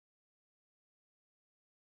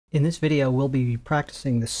In this video, we'll be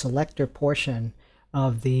practicing the selector portion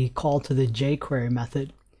of the call to the jQuery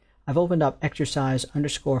method. I've opened up exercise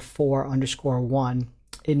 _4_1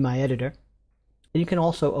 in my editor. And you can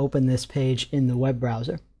also open this page in the web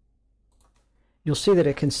browser. You'll see that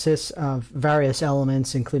it consists of various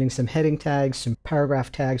elements, including some heading tags, some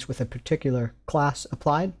paragraph tags with a particular class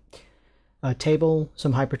applied, a table,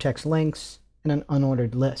 some hypertext links, and an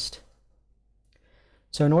unordered list.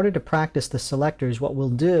 So in order to practice the selectors, what we'll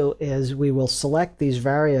do is we will select these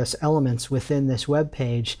various elements within this web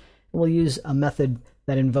page, and we'll use a method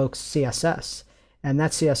that invokes CSS. And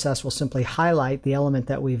that CSS will simply highlight the element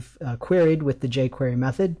that we've queried with the jQuery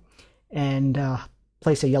method and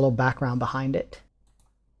place a yellow background behind it.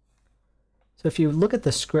 So if you look at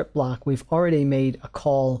the script block, we've already made a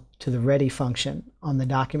call to the ready function on the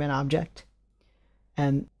document object.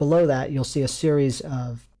 And below that, you'll see a series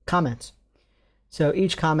of comments. So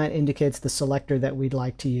each comment indicates the selector that we'd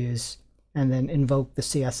like to use, and then invoke the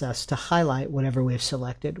CSS to highlight whatever we've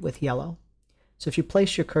selected with yellow. So if you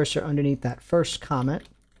place your cursor underneath that first comment,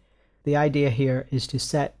 the idea here is to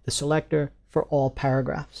set the selector for all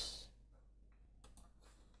paragraphs.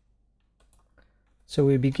 So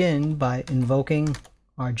we begin by invoking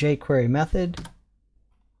our jQuery method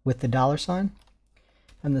with the $,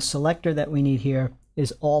 and the selector that we need here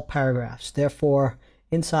is all paragraphs. Therefore,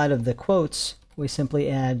 inside of the quotes, we simply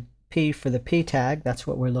add P for the P tag. That's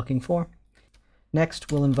what we're looking for. Next,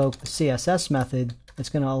 we'll invoke the CSS method. It's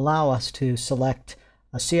going to allow us to select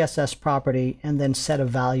a CSS property and then set a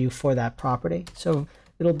value for that property. So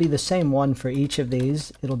it'll be the same one for each of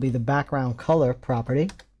these. It'll be the background color property,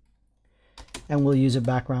 and we'll use a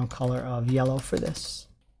background color of yellow for this.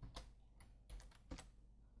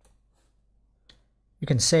 You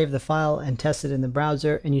can save the file and test it in the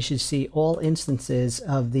browser, and you should see all instances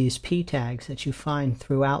of these P tags that you find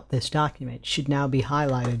throughout this document should now be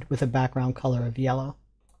highlighted with a background color of yellow,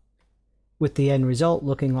 with the end result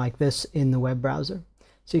looking like this in the web browser.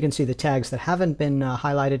 So you can see the tags that haven't been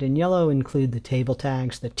highlighted in yellow include the table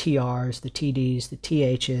tags, the TRs, the TDs, the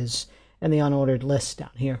THs, and the unordered list down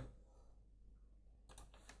here.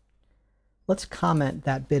 Let's comment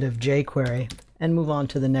that bit of jQuery and move on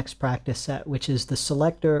to the next practice set, which is the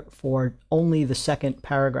selector for only the second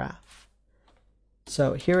paragraph.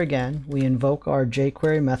 So here again, we invoke our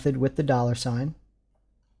jQuery method with the $.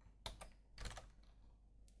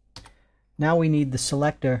 Now we need the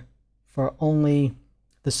selector for only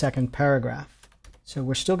the second paragraph. So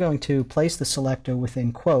we're still going to place the selector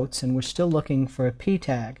within quotes, and we're still looking for a P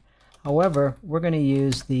tag. However, we're going to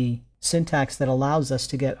use the syntax that allows us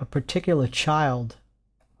to get a particular child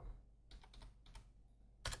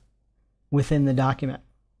within the document.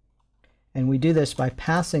 And we do this by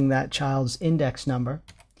passing that child's index number.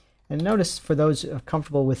 And notice, for those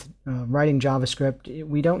comfortable with writing JavaScript,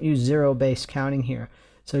 we don't use zero-based counting here.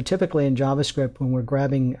 So typically in JavaScript, when we're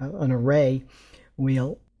grabbing an array,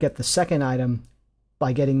 we'll get the second item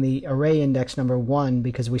by getting the array index number 1,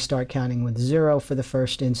 because we start counting with 0 for the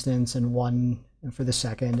first instance and 1 for the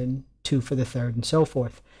second and 2 for the third and so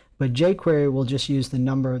forth. But jQuery will just use the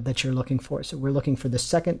number that you're looking for. So we're looking for the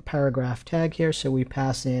second paragraph tag here, so we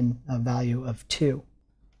pass in a value of 2.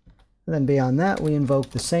 And then beyond that, we invoke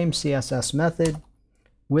the same CSS method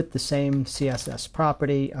with the same CSS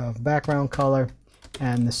property of background color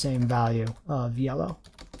and the same value of yellow.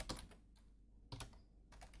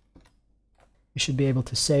 You should be able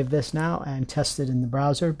to save this now and test it in the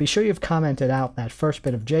browser. Be sure you've commented out that first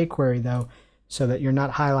bit of jQuery, though, so that you're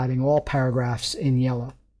not highlighting all paragraphs in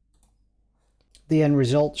yellow. The end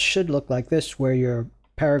result should look like this, where your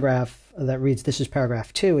paragraph that reads "this is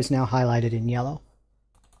paragraph 2" is now highlighted in yellow.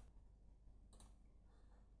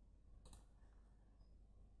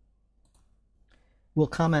 We'll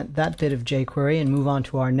comment that bit of jQuery and move on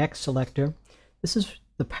to our next selector. This is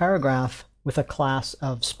the paragraph with a class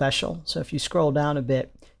of special. So if you scroll down a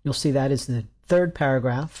bit, you'll see that is the third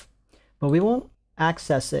paragraph, but we won't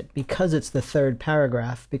access it because it's the third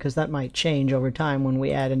paragraph, because that might change over time when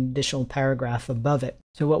we add an additional paragraph above it.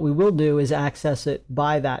 So what we will do is access it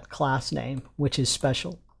by that class name, which is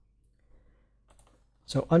special.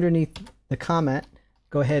 So underneath the comment,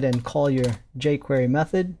 go ahead and call your jQuery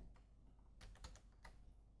method,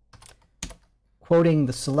 quoting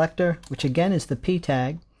the selector, which again is the P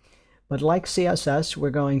tag. But like CSS, we're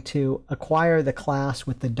going to acquire the class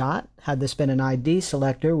with the dot. Had this been an ID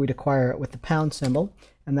selector, we'd acquire it with the pound symbol,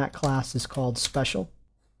 and that class is called special.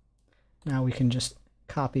 Now we can just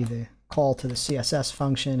copy the call to the CSS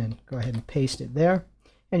function and go ahead and paste it there.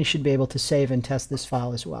 And you should be able to save and test this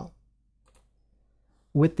file as well,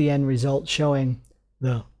 with the end result showing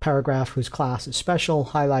the paragraph whose class is special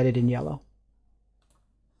highlighted in yellow.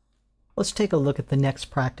 Let's take a look at the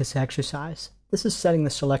next practice exercise. This is setting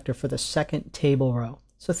the selector for the second table row.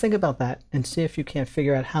 So think about that and see if you can't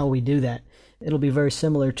figure out how we do that. It'll be very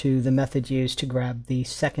similar to the method used to grab the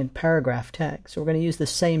second paragraph tag. So we're going to use the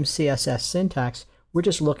same CSS syntax. We're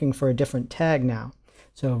just looking for a different tag now.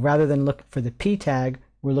 So rather than look for the P tag,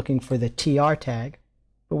 we're looking for the TR tag,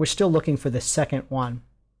 but we're still looking for the second one.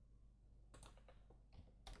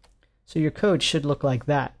 So your code should look like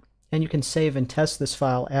that. And you can save and test this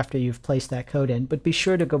file after you've placed that code in, but be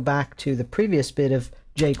sure to go back to the previous bit of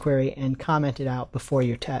jQuery and comment it out before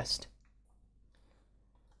your test.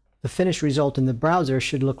 The finished result in the browser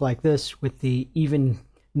should look like this, with the even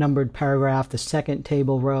numbered paragraph, the second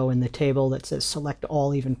table row, and the table that says select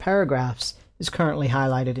all even paragraphs is currently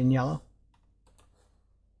highlighted in yellow.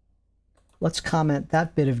 Let's comment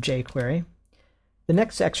that bit of jQuery. The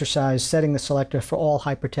next exercise, setting the selector for all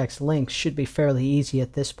hypertext links, should be fairly easy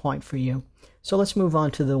at this point for you. So let's move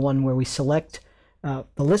on to the one where we select the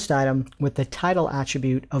list item with the title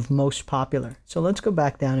attribute of most popular. So let's go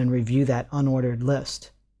back down and review that unordered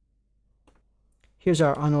list. Here's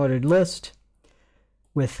our unordered list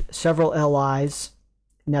with several LIs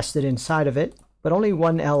nested inside of it, but only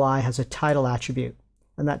one LI has a title attribute,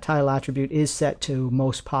 and that title attribute is set to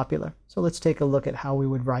most popular. So let's take a look at how we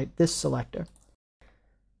would write this selector.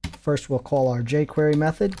 First, we'll call our jQuery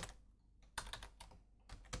method.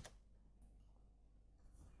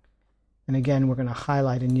 And again, we're going to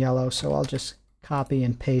highlight in yellow, so I'll just copy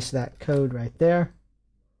and paste that code right there.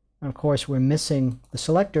 And of course, we're missing the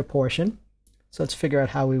selector portion, so let's figure out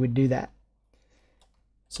how we would do that.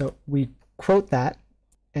 So we quote that,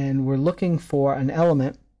 and we're looking for an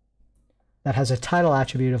element that has a title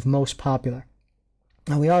attribute of most popular.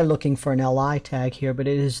 Now we are looking for an LI tag here, but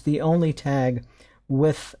it is the only tag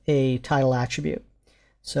with a title attribute.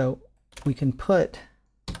 So we can put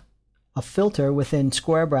a filter within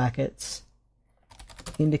square brackets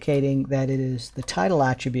indicating that it is the title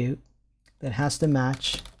attribute that has to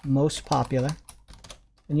match most popular.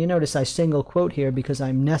 And you notice I single quote here because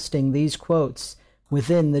I'm nesting these quotes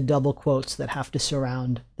within the double quotes that have to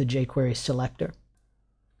surround the jQuery selector.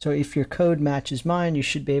 So if your code matches mine, you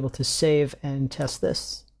should be able to save and test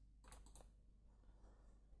this.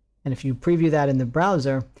 And if you preview that in the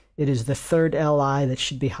browser, it is the third LI that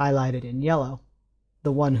should be highlighted in yellow,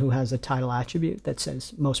 the one who has a title attribute that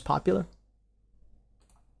says most popular.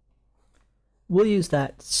 We'll use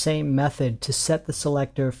that same method to set the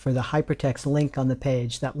selector for the hypertext link on the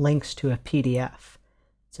page that links to a PDF.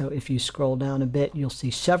 So if you scroll down a bit, you'll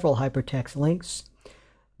see several hypertext links,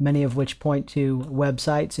 many of which point to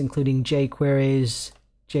websites, including jQuery's,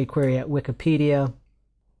 jQuery at Wikipedia,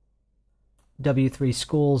 W3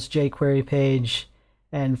 School's jQuery page,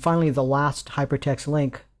 and finally the last hypertext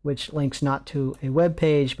link, which links not to a web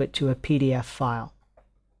page but to a PDF file.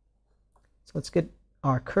 So let's get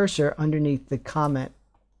our cursor underneath the comment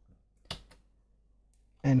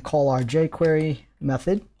and call our jQuery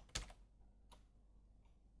method.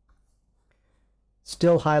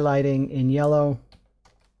 Still highlighting in yellow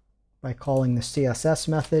by calling the CSS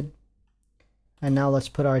method. And now let's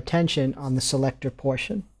put our attention on the selector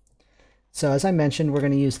portion. So as I mentioned, we're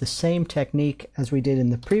going to use the same technique as we did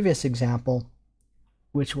in the previous example,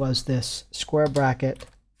 which was this square bracket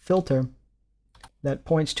filter that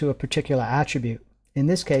points to a particular attribute. In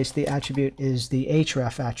this case, the attribute is the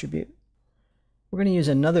href attribute. We're going to use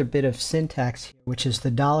another bit of syntax here, which is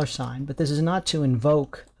the $, but this is not to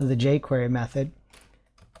invoke the jQuery method.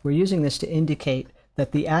 We're using this to indicate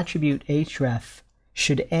that the attribute href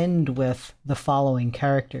should end with the following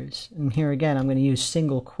characters. And here again, I'm going to use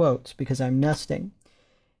single quotes because I'm nesting.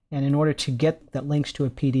 And in order to get that links to a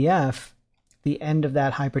PDF, the end of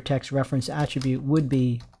that hypertext reference attribute would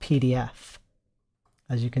be PDF.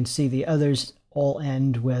 As you can see, the others all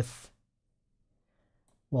end with,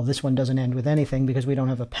 well, this one doesn't end with anything because we don't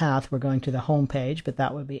have a path. We're going to the home page, but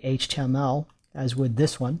that would be HTML, as would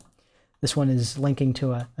this one. This one is linking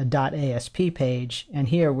to a .asp page, and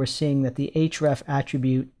here we're seeing that the href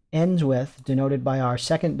attribute ends with, denoted by our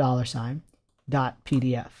second $,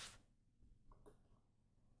 .pdf.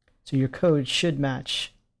 So your code should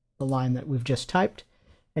match the line that we've just typed,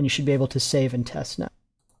 and you should be able to save and test now.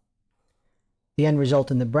 The end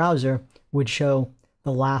result in the browser would show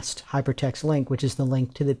the last hypertext link, which is the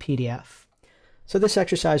link to the PDF. So this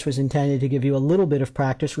exercise was intended to give you a little bit of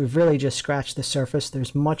practice. We've really just scratched the surface.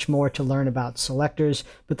 There's much more to learn about selectors,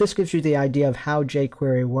 but this gives you the idea of how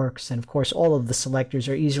jQuery works. And of course, all of the selectors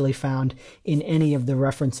are easily found in any of the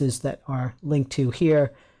references that are linked to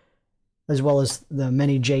here, as well as the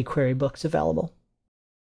many jQuery books available.